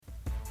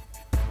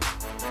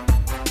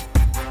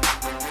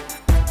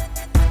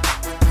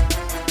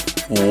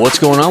What's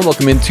going on?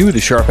 Welcome into the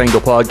Sharp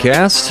Angle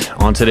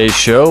Podcast. On today's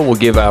show, we'll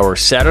give our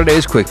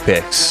Saturday's quick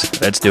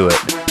picks. Let's do it.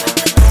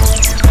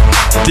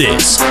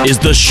 This is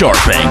the Sharp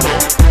Angle.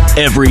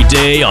 Every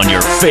day on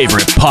your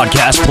favorite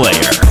podcast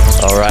player.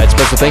 All right,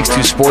 special thanks to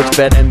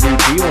Sportsbet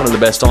MVP, one of the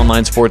best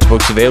online sports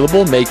books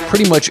available. Make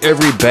pretty much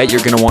every bet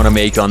you're going to want to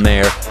make on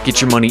there. Get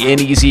your money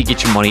in easy,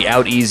 get your money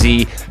out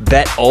easy.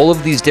 Bet all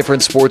of these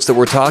different sports that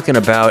we're talking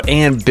about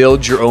and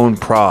build your own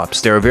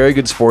props. They're a very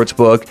good sports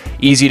book,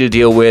 easy to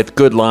deal with,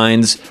 good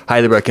lines.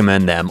 Highly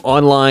recommend them.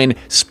 Online,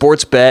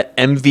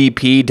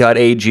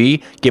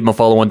 sportsbetmvp.ag. Give them a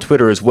follow on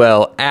Twitter as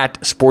well, at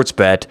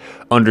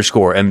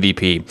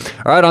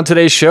sportsbet_MVP. All right, on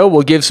today's show,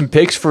 we'll give some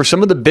picks for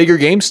some of the bigger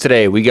games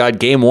today. We got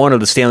Game 1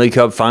 of the Stanley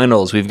Cup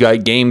Finals. We've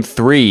got Game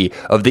 3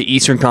 of the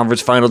Eastern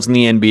Conference Finals in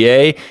the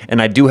NBA, and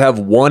I do have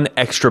one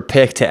extra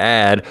pick to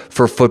add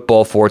for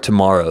football for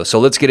tomorrow. So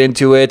let's get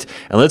into it,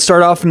 and let's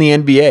start off in the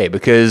NBA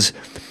because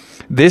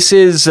this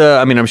is,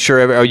 I'm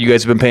sure you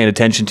guys have been paying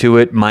attention to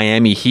it.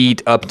 Miami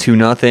Heat up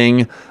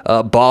 2-0.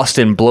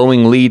 Boston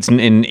blowing leads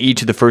in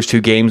each of the first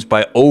two games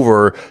by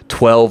over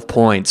 12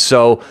 points.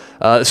 So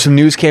some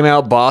news came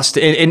out.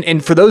 Boston,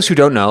 and for those who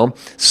don't know,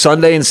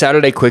 Sunday and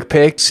Saturday quick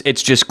picks,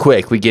 it's just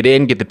quick. We get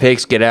in, get the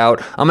picks, get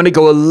out. I'm going to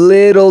go a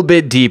little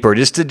bit deeper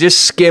just to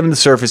skim the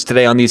surface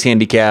today on these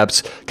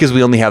handicaps because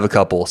we only have a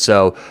couple.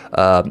 So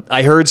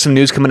I heard some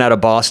news coming out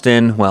of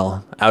Boston,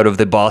 out of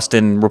the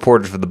Boston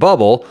reporters for the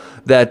bubble,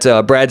 that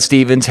Brad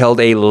Stevens held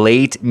a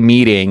late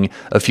meeting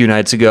a few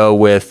nights ago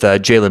with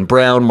Jaylen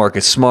Brown,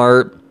 Marcus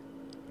Smart,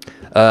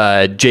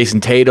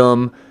 Jason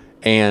Tatum,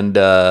 and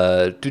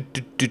one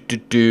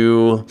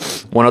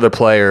other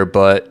player.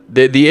 But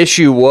the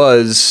issue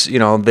was,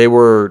 they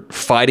were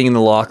fighting in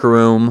the locker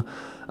room.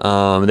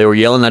 They were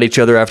yelling at each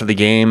other after the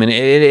game, and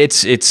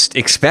it's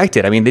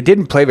expected. I mean, they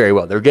didn't play very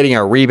well. They were getting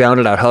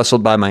out-rebounded,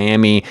 out-hustled by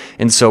Miami,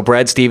 and so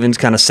Brad Stevens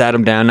kind of sat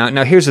them down.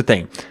 Now, here's the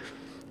thing.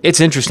 It's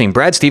interesting.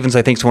 Brad Stevens,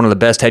 I think, is one of the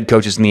best head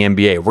coaches in the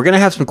NBA. We're going to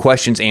have some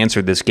questions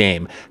answered this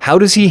game. How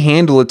does he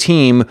handle a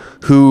team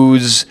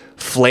who's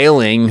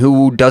flailing,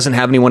 who doesn't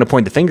have anyone to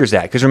point the fingers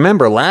at? Because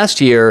remember,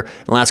 last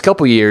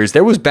couple years,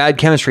 there was bad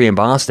chemistry in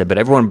Boston, but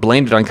everyone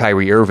blamed it on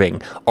Kyrie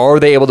Irving. Are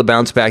they able to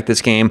bounce back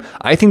this game?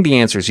 I think the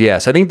answer is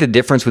yes. I think the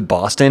difference with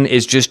Boston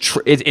is just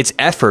it's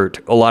effort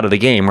a lot of the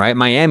game, right?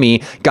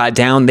 Miami got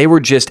down. They were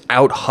just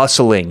out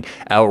hustling,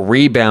 out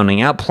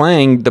rebounding, out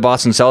playing the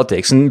Boston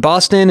Celtics. And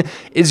Boston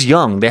is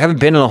young. They haven't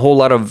been in a whole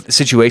lot of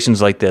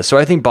situations like this. So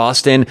I think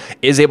Boston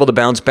is able to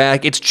bounce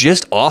back. It's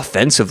just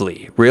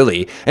offensively,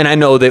 really. And I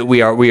know that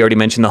we already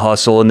mentioned the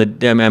hustle,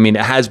 and it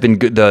has been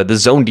good. The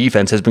zone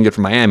defense has been good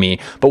for Miami.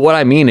 But what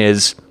I mean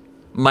is,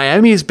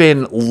 Miami has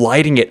been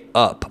lighting it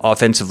up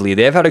offensively.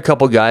 They've had a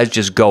couple guys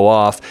just go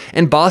off,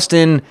 and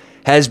Boston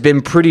has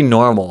been pretty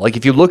normal. Like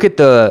if you look at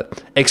the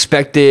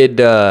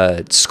expected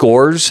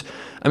scores,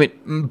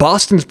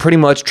 Boston's pretty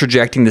much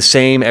trajecting the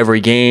same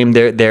every game.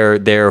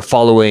 They're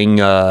following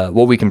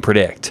what we can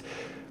predict.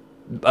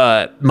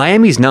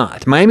 Miami's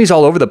not. Miami's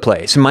all over the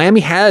place. And Miami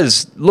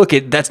that's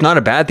not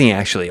a bad thing,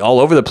 actually. All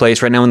over the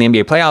place right now in the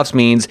NBA playoffs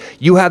means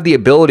you have the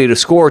ability to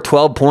score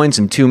 12 points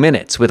in 2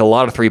 minutes with a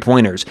lot of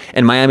three-pointers.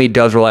 And Miami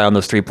does rely on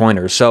those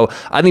three-pointers. So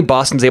I think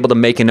Boston's able to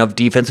make enough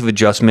defensive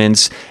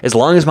adjustments. As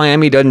long as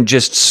Miami doesn't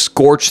just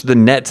scorch the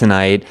net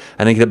tonight,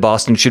 I think that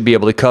Boston should be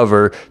able to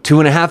cover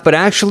 2.5. But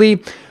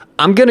actually,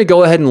 I'm going to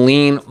go ahead and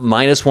lean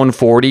minus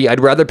 140. I'd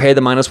rather pay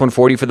the minus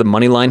 140 for the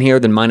money line here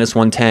than minus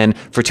 110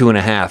 for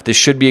 2.5. This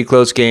should be a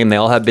close game. They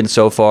all have been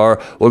so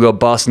far. We'll go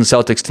Boston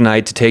Celtics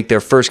tonight to take their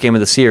first game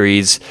of the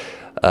series,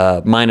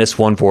 minus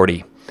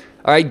 140. All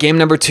right, game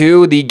number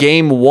 2, the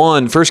game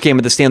 1, first game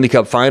of the Stanley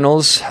Cup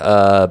Finals.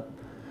 The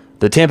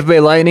Tampa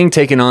Bay Lightning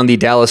taking on the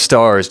Dallas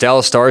Stars.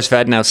 Dallas Stars have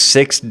had now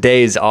 6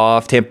 days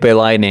off. Tampa Bay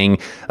Lightning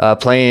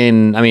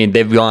playing,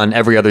 they've gone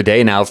every other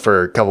day now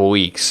for a couple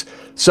weeks.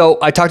 So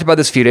I talked about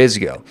this a few days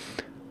ago.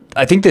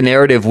 I think the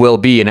narrative will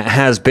be, and it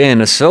has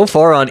been so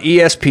far on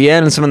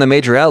ESPN and some of the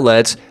major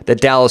outlets, that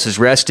Dallas is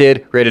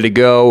rested, ready to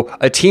go.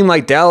 A team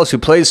like Dallas who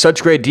plays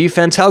such great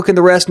defense, how can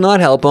the rest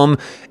not help them?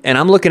 And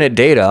I'm looking at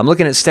data. I'm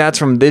looking at stats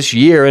from this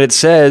year, and it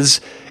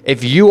says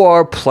if you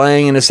are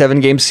playing in a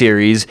 7-game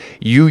series,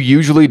 you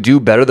usually do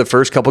better the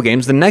first couple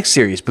games of the next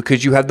series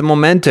because you have the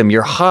momentum.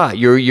 You're hot.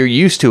 You're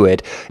used to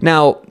it.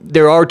 Now,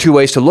 there are two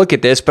ways to look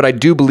at this, but I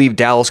do believe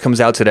Dallas comes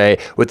out today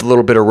with a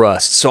little bit of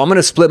rust. So I'm going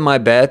to split my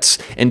bets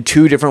in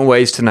two different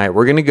ways tonight.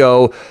 We're going to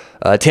go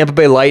Tampa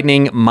Bay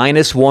Lightning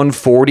minus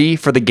 140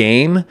 for the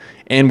game,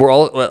 and we're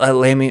all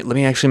let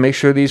me actually make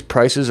sure these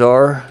prices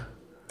are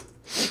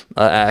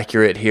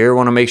accurate here. I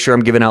want to make sure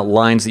I'm giving out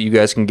lines that you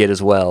guys can get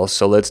as well.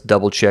 So let's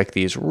double check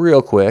these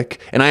real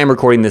quick. And I am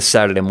recording this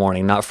Saturday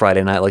morning, not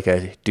Friday night like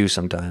I do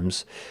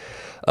sometimes.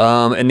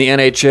 In the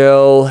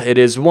NHL,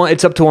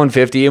 it's up to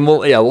 150, and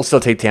we'll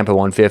still take Tampa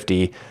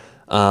 150.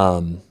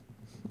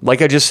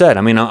 Like I just said,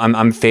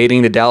 I'm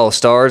fading the Dallas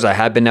Stars. I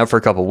have been now for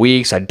a couple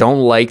weeks. I don't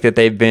like that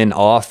they've been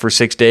off for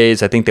 6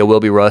 days. I think they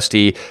will be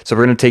rusty. So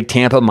we're going to take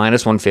Tampa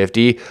minus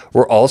 150.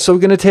 We're also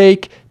going to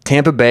take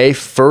Tampa Bay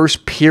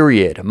first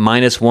period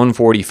minus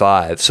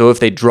 145. So if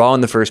they draw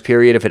in the first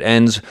period, if it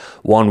ends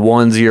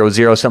 1-1,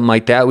 0-0, something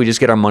like that, we just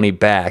get our money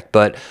back.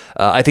 But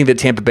I think that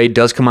Tampa Bay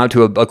does come out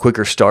to a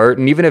quicker start.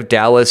 And even if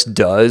Dallas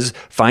does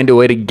find a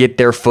way to get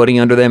their footing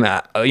under them,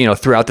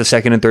 throughout the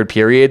second and third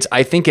periods,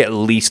 I think at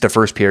least the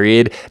first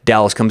period,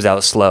 Dallas comes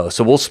out slow.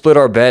 So we'll split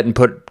our bet and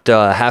put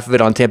half of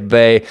it on Tampa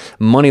Bay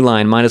money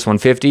line minus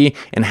 150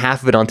 and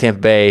half of it on Tampa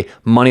Bay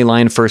money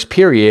line first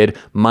period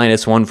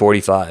minus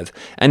 145.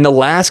 And the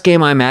last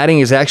game I'm adding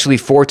is actually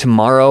for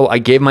tomorrow. I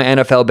gave my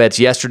NFL bets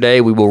yesterday.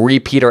 We will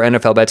repeat our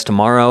NFL bets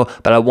tomorrow,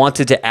 but I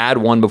wanted to add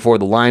one before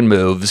the line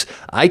moves.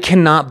 I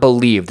cannot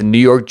believe the New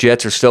York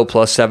Jets are still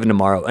 +7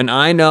 tomorrow. And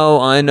I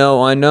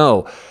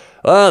know.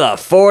 Oh,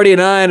 the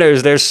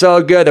 49ers, they're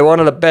so good. They're one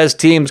of the best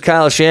teams.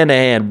 Kyle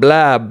Shanahan,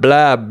 blah,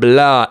 blah,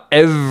 blah.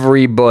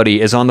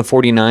 Everybody is on the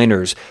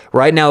 49ers.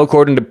 Right now,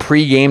 according to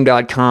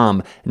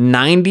pregame.com,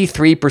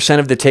 93%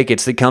 of the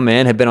tickets that come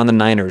in have been on the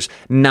Niners.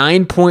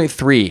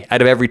 9.3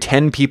 out of every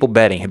 10 people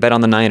betting have bet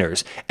on the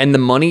Niners. And the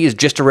money is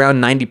just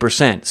around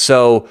 90%.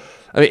 So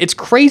it's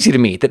crazy to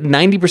me that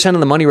 90%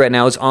 of the money right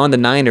now is on the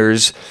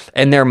Niners,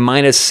 and they're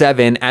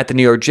 -7 at the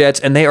New York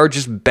Jets, and they are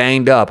just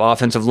banged up.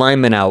 Offensive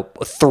linemen out,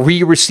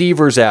 3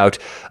 receivers out,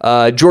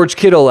 George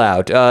Kittle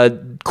out,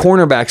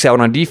 cornerbacks out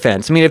on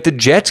defense. I mean, if the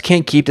Jets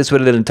can't keep this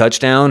within a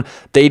touchdown,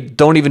 they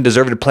don't even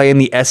deserve to play in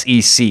the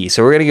SEC.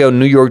 So we're going to go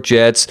New York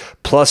Jets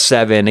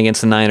 +7 against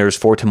the Niners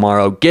for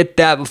tomorrow. Get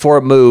that before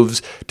it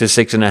moves to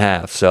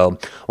 6.5. So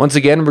once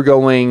again, we're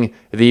going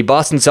the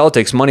Boston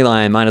Celtics money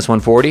line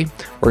 -140.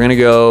 We're going to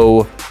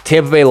go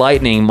Tampa Bay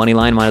Lightning money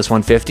line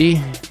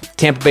 -150.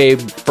 Tampa Bay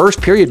first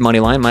period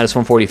money line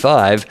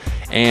 -145.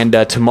 And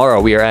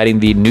tomorrow we are adding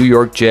the New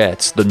York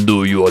Jets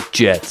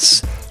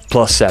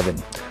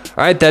 +7.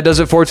 All right, that does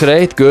it for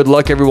today. Good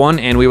luck, everyone,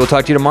 and we will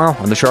talk to you tomorrow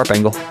on The Sharp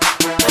Angle.